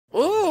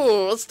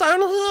It's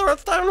down here.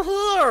 It's down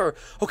here.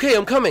 Okay,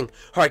 I'm coming.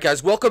 All right,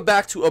 guys, welcome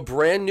back to a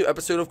brand new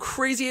episode of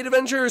Crazy 8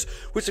 Adventures,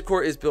 which of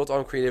course is built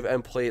on creative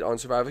and played on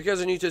survival. If you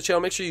guys are new to the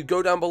channel, make sure you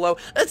go down below.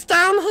 It's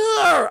down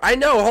here. I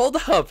know. Hold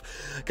up,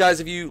 guys.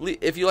 If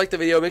you like the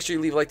video, make sure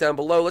you leave a like down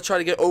below. Let's try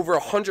to get over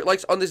 100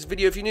 likes on this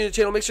video. If you're new to the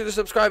channel, make sure to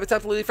subscribe. It's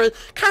absolutely free.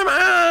 Come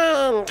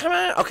on, come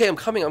on. Okay, I'm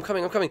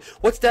coming.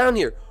 What's down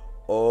here?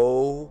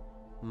 Oh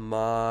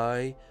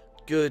my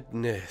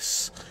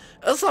goodness.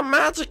 It's a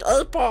magic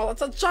 8-ball.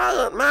 It's a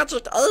giant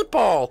magic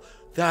 8-ball.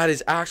 That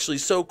is actually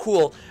so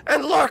cool.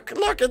 And look,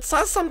 it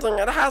says something.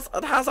 It has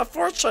a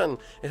fortune.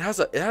 It has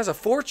a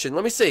fortune.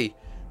 Let me see.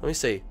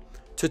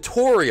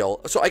 Tutorial.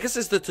 So I guess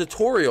it's the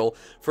tutorial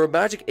for a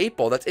magic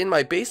 8-ball that's in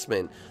my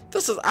basement.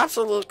 This is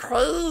absolutely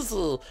crazy.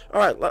 All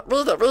right,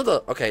 read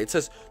it. Okay, it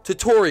says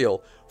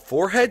tutorial.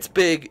 Foreheads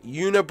big,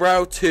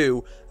 unibrow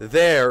 2.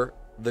 There,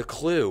 the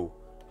clue.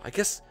 I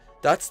guess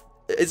that's...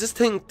 Is this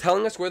thing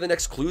telling us where the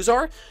next clues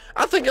are?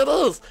 I think it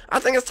is. I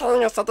think it's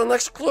telling us that the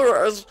next clue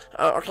is...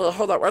 okay,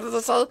 hold on. What does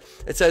it say?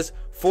 It says,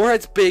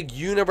 forehead's big,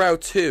 unibrow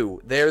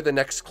 2. They're the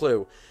next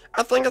clue.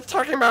 I think it's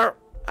talking about,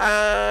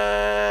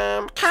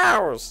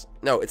 cows.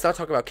 No, it's not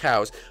talking about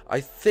cows.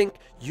 I think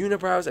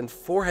unibrows and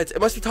foreheads...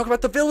 It must be talking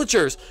about the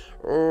villagers.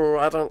 Oh,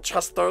 I don't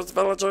trust those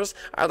villagers.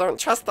 I don't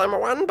trust them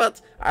one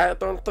bit. I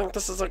don't think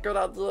this is a good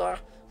idea.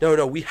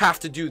 No, we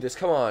have to do this.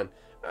 Come on.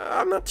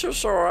 I'm not too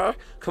sure.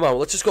 Come on,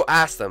 let's just go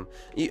ask them.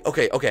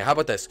 Okay, how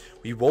about this?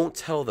 We won't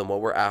tell them what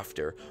we're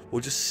after.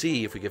 We'll just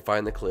see if we can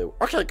find the clue.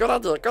 Okay, good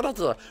idea.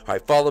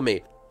 Alright, follow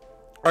me.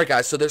 Alright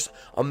guys, so there's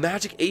a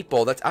magic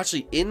 8-ball that's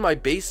actually in my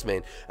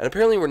basement, and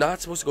apparently we're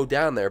not supposed to go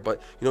down there,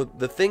 but you know,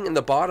 the thing in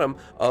the bottom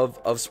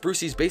of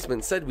Sprucey's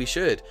basement said we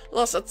should.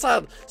 Yes, it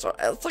said. So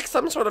it's like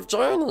some sort of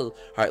journey.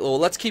 Alright, well,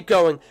 let's keep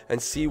going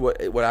and see what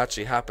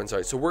actually happens.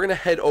 Alright, so we're gonna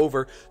head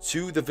over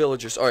to the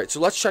villagers. Alright, so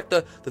let's check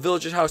the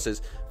villagers'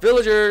 houses.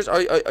 Villagers,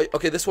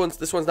 okay, this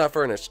one's not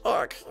furnished.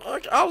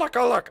 I'll look.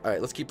 Alright,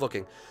 let's keep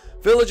looking.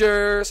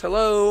 Villagers,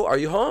 hello, are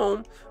you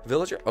home?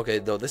 Villager, okay,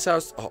 though this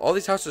house, all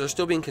these houses are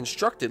still being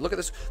constructed. Look at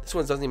this. This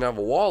one doesn't even have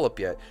a wall up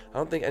yet. I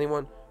don't think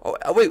anyone. Oh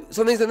wait,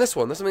 something's in this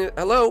one.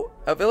 Hello,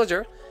 a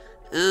villager.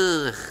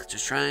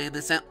 Just trying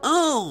this out.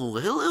 Oh,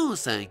 hello,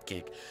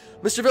 Sidekick.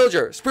 Mr.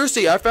 Villager,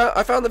 Sprucey, I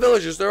found the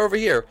villagers. They're over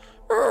here.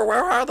 Oh,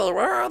 where are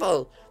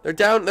they? They're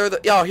down.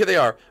 Oh, here they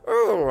are.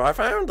 Oh, I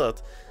found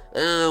it.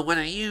 What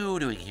are you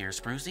doing here,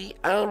 Sprucey?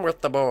 I'm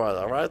with the boy,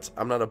 alright?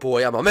 I'm not a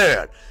boy, I'm a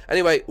man!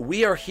 Anyway,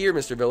 we are here,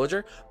 Mr.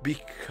 Villager,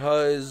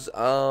 because,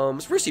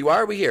 Sprucey, why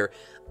are we here?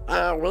 We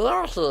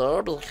are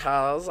here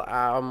because,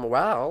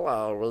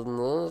 we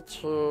need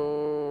to...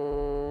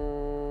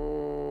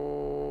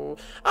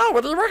 Oh,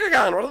 what are you working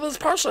on? What are these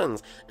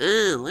potions?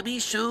 Let me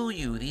show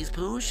you these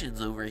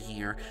potions over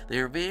here.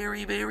 They're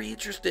very, very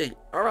interesting.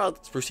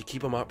 Alright, Sprucey,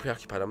 keep them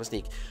preoccupied, I'm a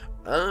sneak.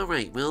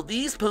 Alright, well,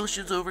 these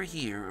potions over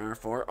here are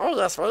for... Oh,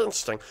 that's very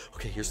interesting.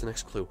 Okay, here's the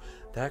next clue.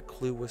 That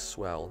clue was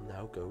swell.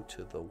 Now go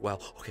to the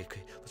well. Okay,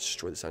 let's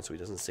destroy the sign so he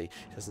doesn't see.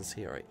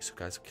 Alright, so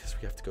guys, I guess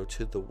we have to go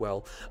to the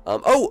well.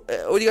 What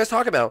are you guys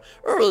talking about?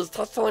 Oh, he's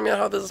telling me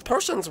how these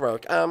potions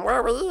work.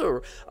 Where were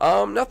you?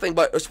 Nothing,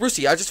 but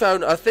Sprucey, I just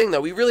found a thing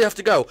that we really have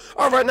to go.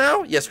 Oh, right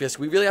now? Yes,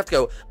 we really have to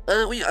go.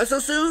 So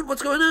soon?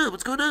 What's going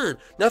on?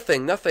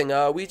 Nothing.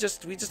 We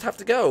just have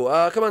to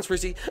go. Come on,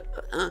 Sprucey.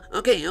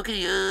 Okay,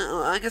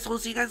 I guess we'll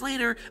see you guys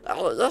later.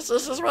 Oh, yes,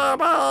 this is where I'm...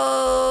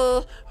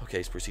 Okay,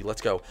 Sprucey, let's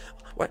go.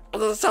 What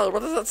does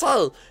it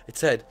say? It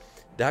said,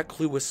 that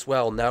clue was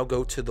swell, now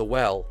go to the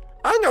well.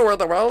 I know where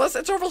the well is.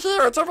 It's over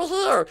here.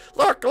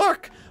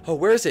 Look. Oh,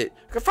 where is it?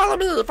 Follow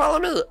me.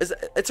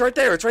 It's right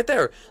there.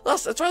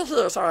 Yes, it's right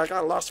here. Sorry, I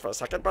got lost for a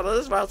second, but it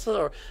is right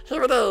here.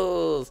 Here it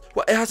is.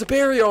 What? It has a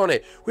barrier on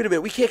it. Wait a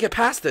minute. We can't get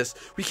past this.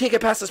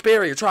 This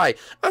barrier. Try.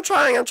 I'm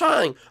trying.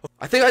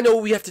 I think I know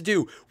what we have to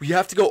do. We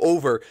have to go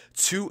over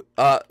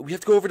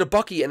to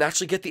Bucky and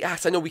actually get the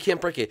axe. I know we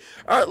can't break it.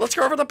 All right, let's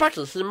go over to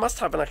Bucky. He must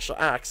have an extra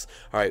axe.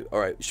 All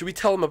right. Should we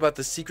tell him about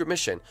the secret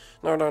mission?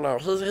 No.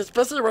 He's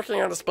busy working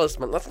on his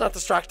basement. Let's not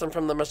distract him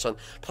from the mission.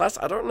 Plus,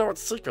 I don't know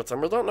its secrets,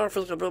 and we don't know if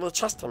we can really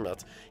trust him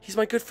yet. He's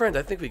my good friend.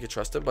 I think we could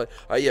trust him, but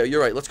yeah, you're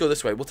right. Let's go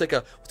this way. We'll take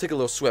a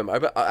little swim. I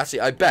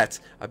bet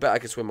I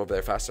can swim over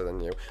there faster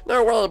than you.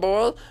 No way,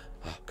 boy.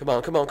 Oh, come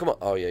on.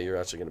 Oh yeah, you're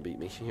actually gonna beat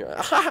me.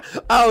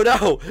 Oh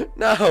no.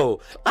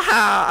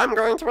 I'm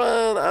going to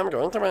run.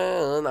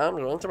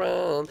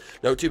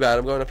 No, too bad.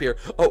 I'm going up here.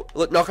 Oh,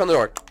 look, knock on the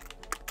door.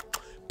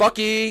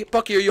 Bucky,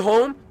 are you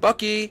home?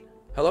 Bucky,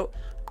 hello,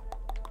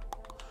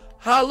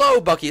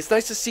 Bucky. It's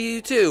nice to see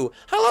you too.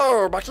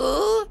 Hello, Bucky.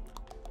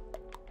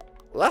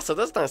 Yes, it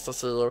is nice to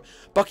see you.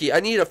 Bucky,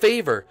 I need a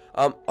favor.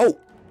 Oh,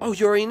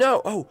 you already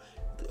know. Oh,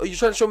 you're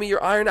trying to show me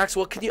your iron axe.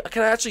 Well,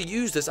 can I actually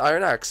use this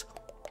iron axe?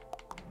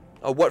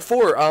 What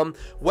for? I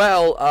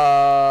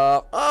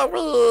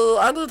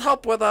need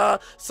help with,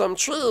 some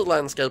tree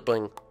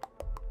landscaping.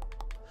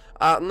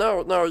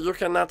 No, you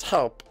cannot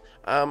help.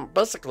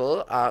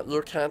 Basically,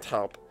 you can't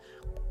help.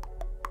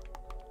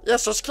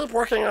 Yes, just keep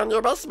working on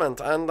your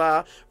basement, and,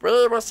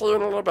 we will see you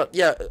in a little bit.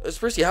 Yeah,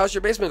 Sprucey, how's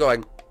your basement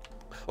going?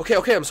 Okay,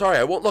 okay, I'm sorry.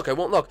 I won't look. I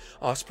won't look.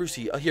 Oh,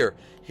 Sprucey, here.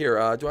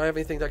 Do I have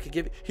anything that I could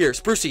give you? Here,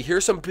 Sprucey,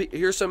 here's some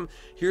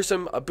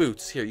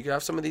boots. Here, you can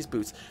have some of these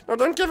boots. No,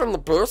 don't give him the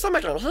boots. I'm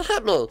making him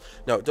hit me.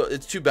 No,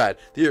 it's too bad.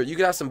 Here, you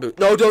can have some boots.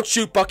 No, don't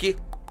shoot, Bucky.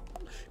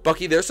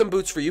 Bucky, there's some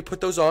boots for you.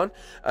 Put those on,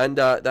 and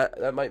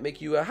that might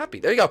make you happy.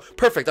 There you go.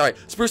 Perfect. All right,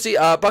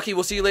 Sprucey, Bucky,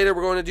 we'll see you later.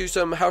 We're going to do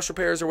some house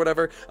repairs or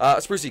whatever.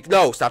 Sprucey,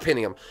 no, stop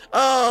hitting him.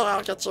 Oh,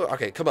 I'll get you.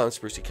 Okay, come on,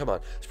 Sprucey, come on.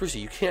 Sprucey,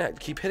 you can't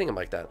keep hitting him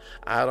like that.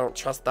 I don't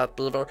trust that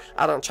beaver.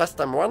 I don't trust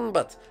him one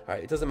bit. All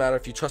right, it doesn't matter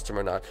if you trust him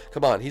or not.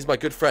 Come on, he's my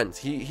good friend.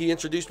 He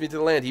introduced me to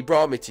the land. He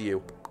brought me to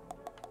you.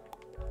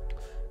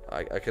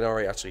 I can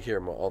already actually hear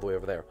him all the way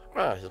over there.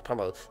 Ah, he's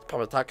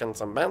probably talking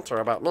some banter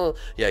about me.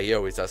 Yeah, he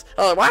always does.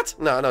 Oh, what?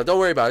 No, don't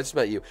worry about it. I just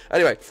met you.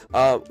 Anyway,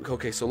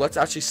 okay, so let's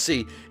actually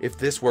see if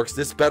this works.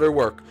 This better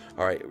work.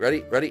 All right,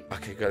 ready?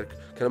 Okay, good.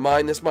 Can I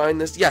mine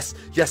this? Yes,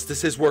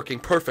 this is working.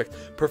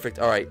 Perfect.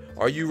 All right,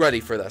 are you ready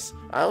for this?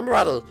 I'm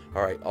ready. All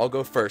right, I'll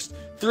go first.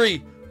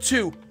 3,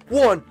 2,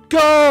 1,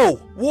 go!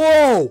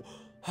 Whoa!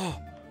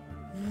 Oh,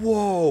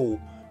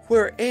 whoa!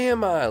 Where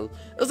am I?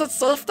 Is it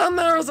safe down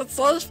there? Is it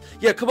safe?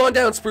 Yeah, come on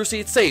down, Sprucey.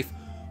 It's safe.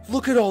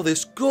 Look at all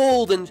this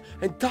gold and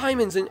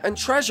diamonds and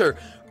treasure.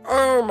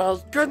 Oh my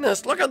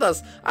goodness, look at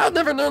this. I've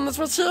never known this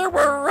was here.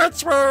 We're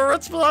rich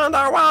beyond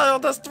our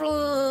wildest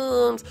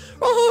dreams.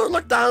 Oh,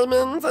 look,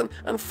 diamonds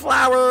and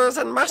flowers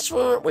and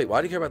mushrooms. Wait,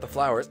 why do you care about the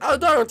flowers? I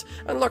don't.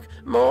 And look,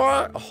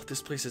 more. Oh,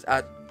 this place is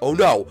at... Oh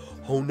no.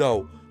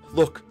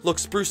 Look,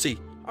 Sprucey.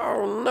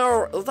 Oh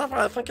no, is that what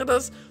I think it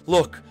is?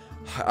 Look.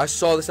 I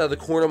saw this out of the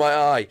corner of my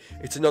eye.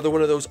 It's another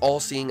one of those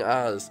all-seeing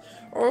eyes.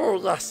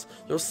 Oh, yes.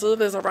 You'll see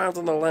these around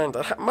in the land.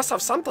 It must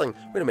have something.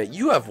 Wait a minute.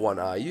 You have one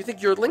eye. You think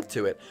you're linked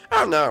to it?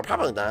 Oh, no.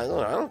 Probably not.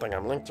 I don't think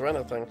I'm linked to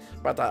anything.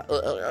 But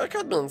it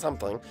could mean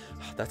something.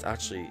 That's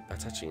actually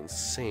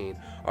insane.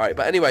 All right.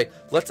 But anyway,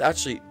 let's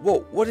actually...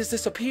 Whoa. What is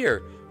this up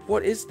here?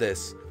 What is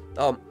this?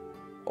 Oh,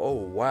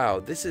 wow.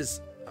 This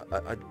is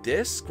a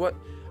disc? What?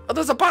 Oh,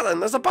 there's a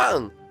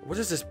button. What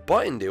does this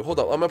button do? Hold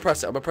up, I'm gonna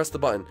press it. I'm gonna press the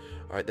button.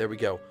 All right, there we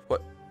go.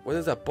 What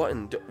does that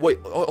button do? Wait,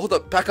 hold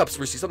up. Back up,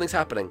 Sprucey. Something's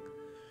happening.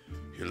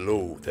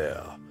 Hello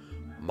there.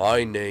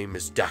 My name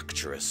is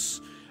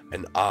Dactrus,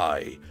 and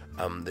I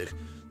am the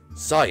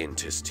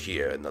scientist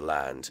here in the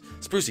land.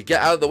 Sprucey,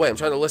 get out of the way. I'm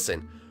trying to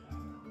listen.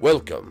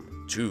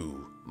 Welcome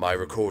to my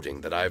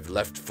recording that I've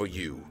left for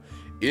you.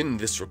 In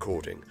this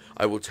recording,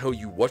 I will tell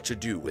you what to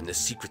do in the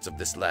secrets of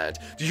this land.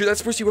 Do you hear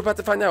that, Sprucey? We're about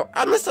to find out.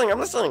 I'm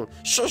listening.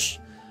 Shush.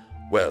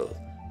 Well,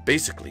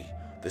 basically,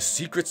 the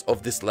secrets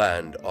of this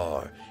land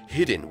are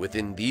hidden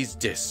within these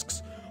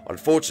discs.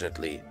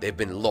 Unfortunately, they've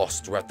been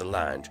lost throughout the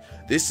land.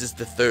 This is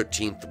the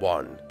 13th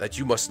one that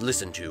you must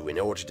listen to in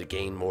order to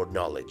gain more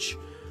knowledge.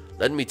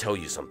 Let me tell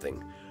you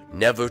something.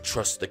 Never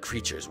trust the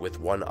creatures with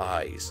one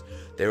eyes.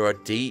 There are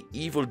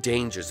evil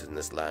dangers in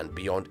this land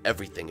beyond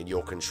everything in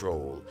your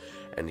control.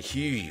 And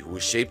he who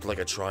is shaped like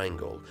a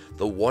triangle,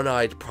 the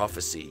one-eyed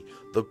prophecy,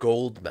 the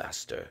Gold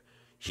Master,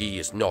 he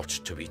is not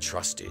to be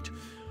trusted.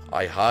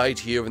 I hide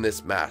here in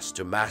this mask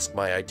to mask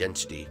my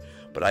identity,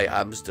 but I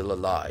am still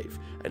alive,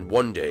 and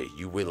one day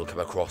you will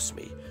come across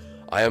me.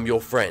 I am your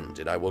friend,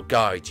 and I will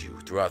guide you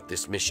throughout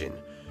this mission.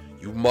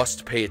 You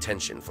must pay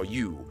attention, for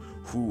you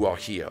who are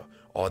here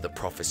are the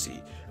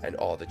prophecy and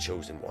are the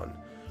chosen one.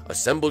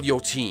 Assemble your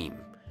team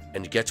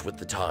and get with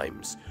the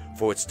times,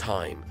 for it's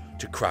time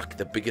to crack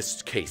the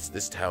biggest case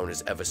this town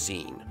has ever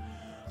seen.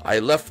 I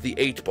left the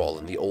 8-ball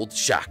in the old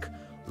shack.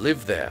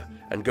 Live there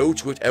and go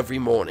to it every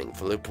morning,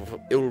 for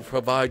it will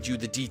provide you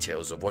the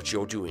details of what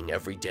you're doing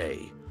every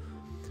day.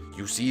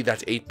 You see,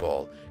 that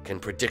 8-ball can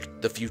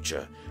predict the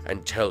future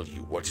and tell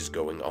you what is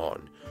going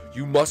on.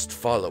 You must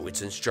follow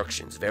its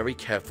instructions very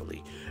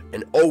carefully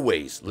and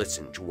always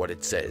listen to what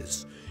it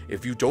says.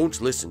 If you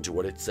don't listen to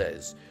what it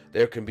says,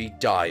 there can be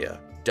dire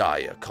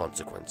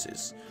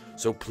consequences.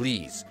 So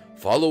please,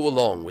 follow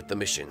along with the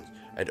mission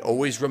and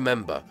always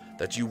remember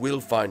that you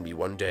will find me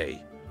one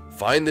day.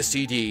 Find the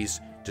CDs,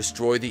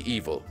 destroy the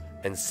evil,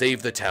 and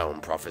save the town,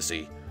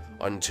 prophecy.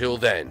 Until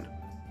then,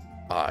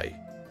 I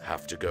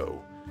have to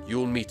go.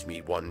 You'll meet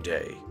me one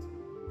day.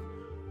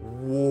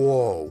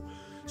 Whoa.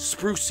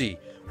 Sprucey,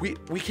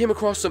 we came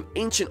across some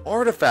ancient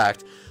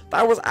artifact.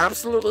 That was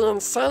absolutely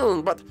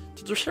insane, but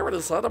did you hear what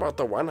he said about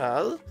the one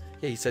eye?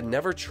 Yeah, he said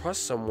never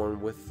trust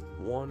someone with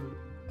one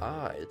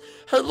eye.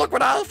 Hey, look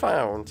what I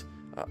found.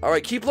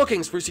 Alright, keep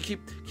looking, Sprucey,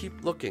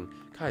 keep looking.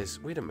 Guys,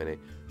 wait a minute.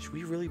 Should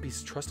we really be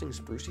trusting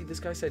Sprucey? This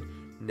guy said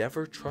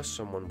never trust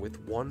someone with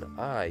one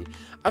eye.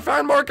 I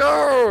found more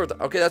gold!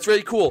 Okay, that's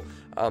really cool.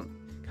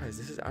 Guys,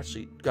 this is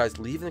actually... Guys,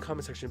 leave in the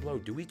comment section below.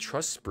 Do we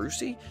trust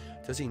Sprucey?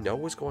 Does he know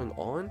what's going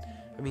on?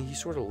 I mean, he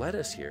sort of led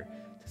us here.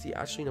 Does he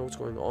actually know what's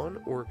going on?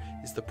 Or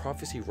is the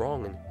prophecy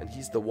wrong and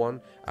he's the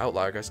one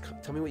outlier? Guys,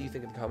 tell me what you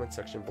think in the comment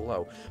section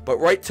below. But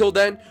right till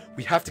then,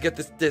 we have to get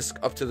this disc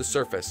up to the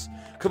surface.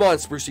 Come on,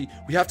 Sprucey.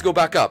 We have to go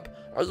back up.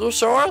 Are you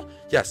sure?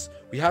 Yes,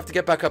 we have to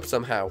get back up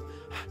somehow.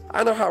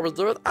 I know how we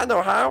do it. I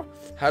know how.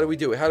 How do we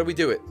do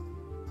it?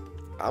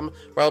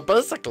 Well,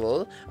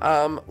 basically,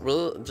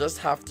 we'll just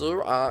have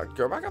to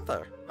go back up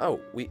there. Oh,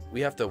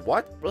 we have to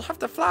what? We'll have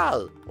to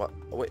fly. What?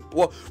 Wait,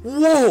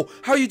 whoa!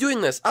 How are you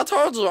doing this? I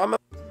told you,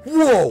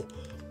 whoa!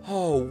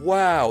 Oh,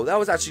 wow, that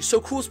was actually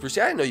so cool,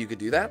 Sprucey. I didn't know you could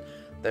do that.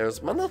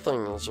 There's many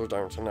things you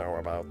don't know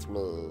about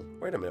me.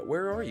 Wait a minute,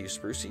 where are you,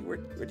 Sprucey?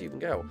 Where'd you even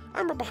go?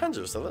 I'm right behind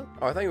you, silly.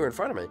 Oh, I thought you were in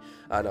front of me.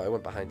 No, I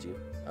went behind you.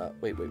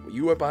 Wait,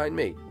 you went behind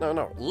me?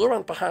 No, you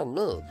went behind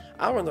me.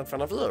 I went in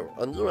front of you,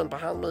 and you went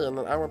behind me, and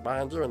then I went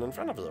behind you and in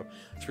front of you.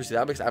 Sprucey,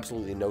 that makes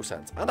absolutely no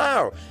sense. I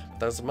know,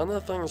 there's many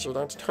things you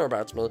don't know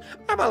about me.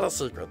 I'm a little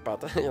secret,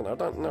 but,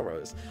 don't know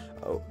those.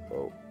 Oh,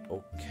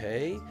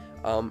 okay.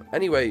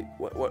 Anyway,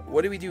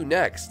 what do we do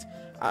next?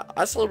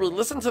 I said we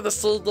listen to the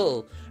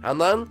CD, and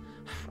then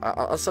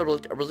I said we'll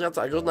get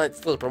a good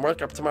night's sleep and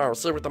wake up tomorrow,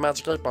 see what the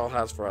Magic 8 Ball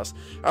has for us.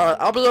 Alright,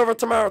 I'll be over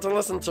tomorrow to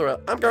listen to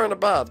it. I'm going to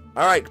bed.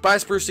 Alright, bye,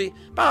 Sprucey.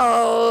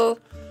 Bye!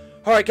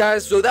 Alright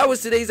guys, so that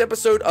was today's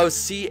episode of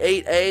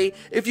C8A.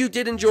 If you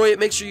did enjoy it,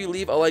 make sure you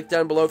leave a like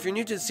down below. If you're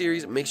new to the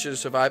series, make sure to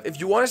survive. If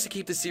you want us to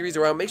keep the series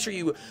around, make sure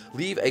you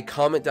leave a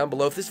comment down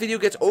below. If this video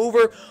gets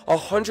over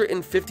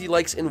 150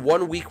 likes in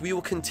 1 week, we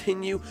will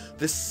continue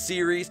this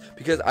series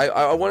because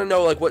I want to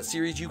know like what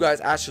series you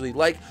guys actually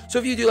like. So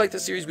if you do like the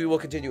series, we will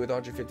continue with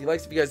 150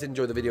 likes. If you guys did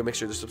enjoy the video, make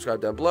sure to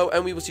subscribe down below,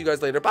 and we will see you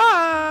guys later.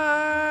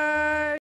 Bye!